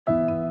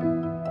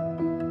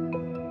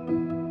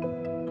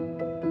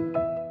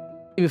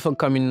Before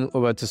coming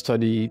over to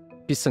study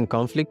peace and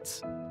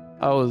conflict,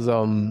 I was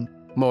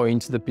more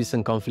into the peace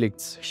and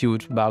conflict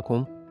field back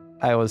home.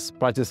 I was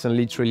practicing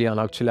literally and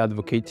actually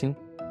advocating.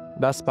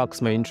 That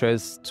sparks my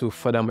interest to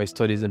further my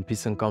studies in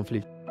peace and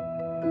conflict.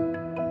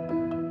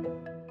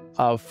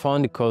 I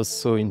found the course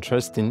so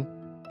interesting.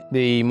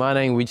 The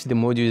manner in which the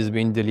module is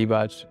being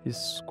delivered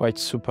is quite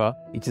super.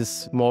 It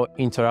is more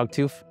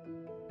interactive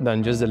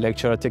than just the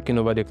lecturer taking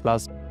over the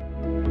class.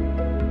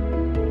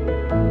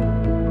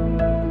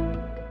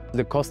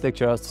 The course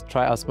lecturers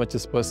try as much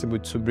as possible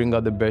to bring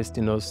out the best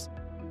in us,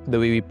 the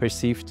way we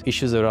perceived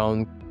issues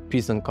around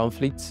peace and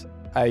conflict.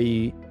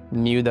 I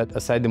knew that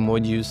aside the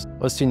modules,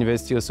 Ulster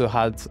University also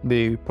had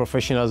the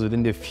professionals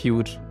within the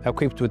field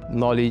equipped with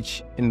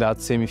knowledge in that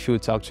same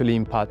field to actually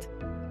impart.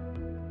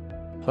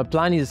 My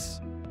plan is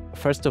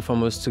first and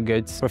foremost to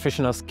get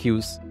professional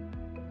skills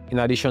in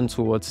addition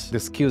to what the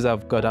skills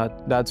I've got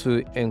at. That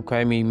will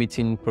require me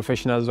meeting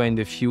professionals who are in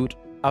the field.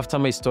 After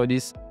my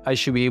studies, I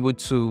should be able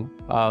to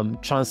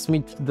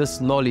transmit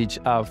this knowledge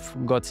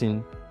I've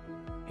gotten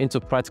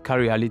into practical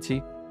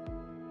reality.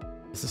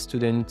 As a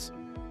student,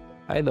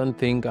 I don't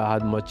think I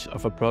had much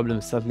of a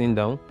problem settling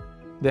down.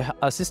 The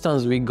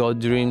assistance we got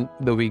during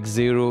the week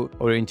 0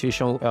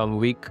 orientation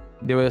week,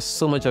 there was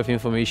so much of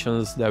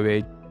information that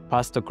were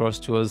passed across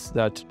to us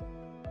that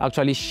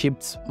actually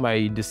shaped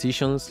my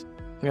decisions.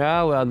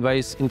 Yeah, I would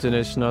advise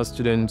international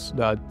students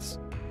that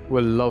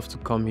will love to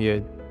come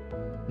here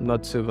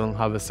not to even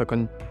have a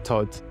second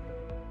thought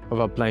of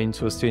applying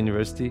to Ulster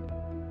University.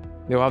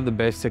 They'll have the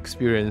best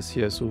experience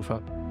here so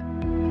far.